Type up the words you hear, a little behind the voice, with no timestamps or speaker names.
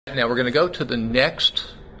Now we're going to go to the next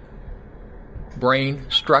brain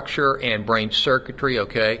structure and brain circuitry,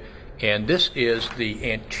 okay? And this is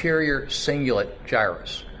the anterior cingulate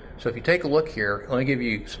gyrus. So if you take a look here, let me give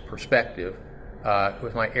you some perspective.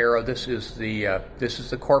 With my arrow, this is the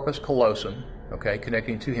corpus callosum, okay,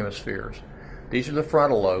 connecting two hemispheres. These are the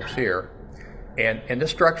frontal lobes here. And this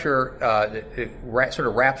structure sort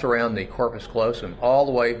of wraps around the corpus callosum all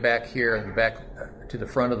the way back here and back to the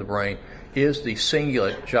front of the brain is the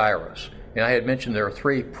cingulate gyrus. And I had mentioned there are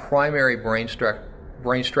three primary brain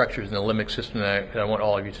structures in the limbic system that I want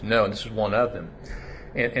all of you to know, and this is one of them.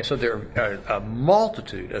 And so there are a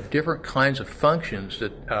multitude of different kinds of functions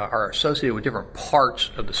that are associated with different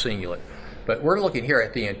parts of the cingulate. But we're looking here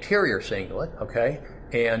at the anterior cingulate, okay,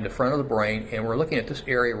 and the front of the brain, and we're looking at this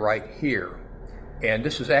area right here. And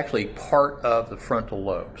this is actually part of the frontal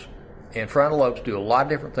lobes. And frontal lobes do a lot of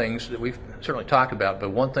different things that we've certainly talked about, but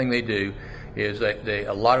one thing they do is that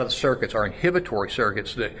a lot of the circuits are inhibitory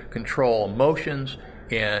circuits that control emotions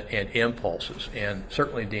and impulses, and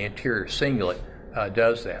certainly the anterior cingulate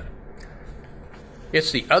does that.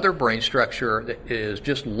 It's the other brain structure that is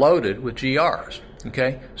just loaded with GRs,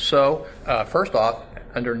 okay? So first off,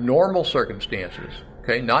 under normal circumstances,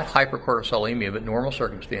 okay, not hypercortisolemia, but normal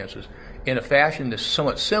circumstances, in a fashion that's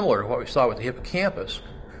somewhat similar to what we saw with the hippocampus,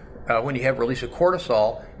 when you have release of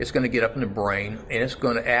cortisol, it's going to get up in the brain and it's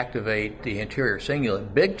going to activate the anterior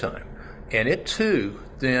cingulate big time. And it too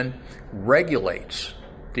then regulates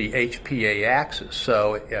the HPA axis.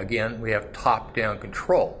 So again, we have top-down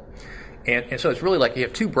control. And so it's really like you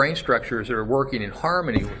have two brain structures that are working in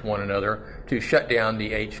harmony with one another to shut down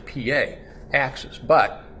the HPA axis.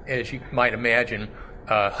 But as you might imagine,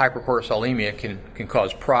 hypercortisolemia can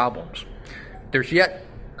cause problems. There's yet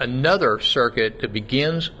another circuit that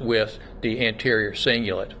begins with the anterior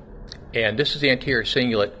cingulate, and this is the anterior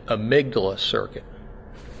cingulate amygdala circuit.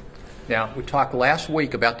 Now, we talked last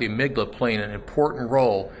week about the amygdala playing an important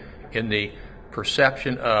role in the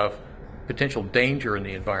perception of potential danger in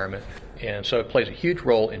the environment, and so it plays a huge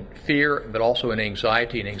role in fear, but also in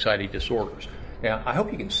anxiety and anxiety disorders. Now, I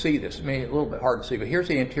hope you can see this. It may be a little bit hard to see, but here's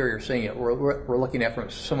the anterior cingulate. We're looking at it from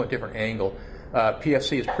a somewhat different angle.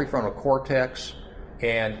 PFC is prefrontal cortex,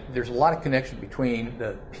 and there's a lot of connection between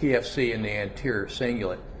the PFC and the anterior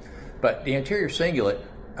cingulate. But the anterior cingulate,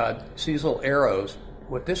 see these little arrows,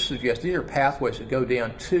 what this suggests, these are pathways that go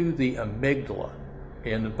down to the amygdala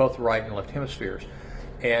in both the right and left hemispheres.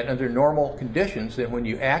 And under normal conditions, then when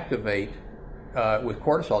you activate with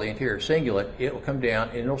cortisol, the anterior cingulate, it will come down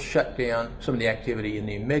and it'll shut down some of the activity in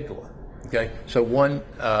the amygdala. Okay, so one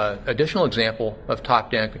additional example of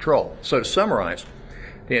top-down control. So to summarize,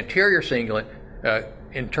 the anterior cingulate,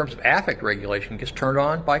 in terms of affect regulation, gets turned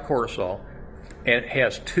on by cortisol, and it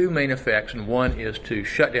has two main effects, and one is to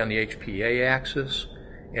shut down the HPA axis,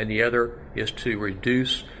 and the other is to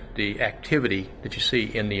reduce the activity that you see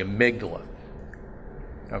in the amygdala.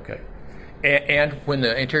 Okay. And when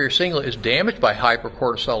the anterior cingulate is damaged by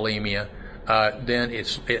hypercortisolemia, then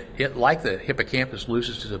it, like the hippocampus,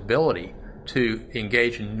 loses its ability to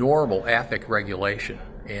engage in normal affect regulation,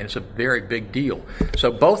 and it's a very big deal.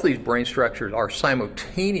 So both these brain structures are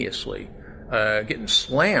simultaneously getting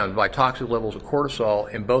slammed by toxic levels of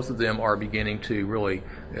cortisol, and both of them are beginning to really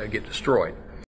get destroyed.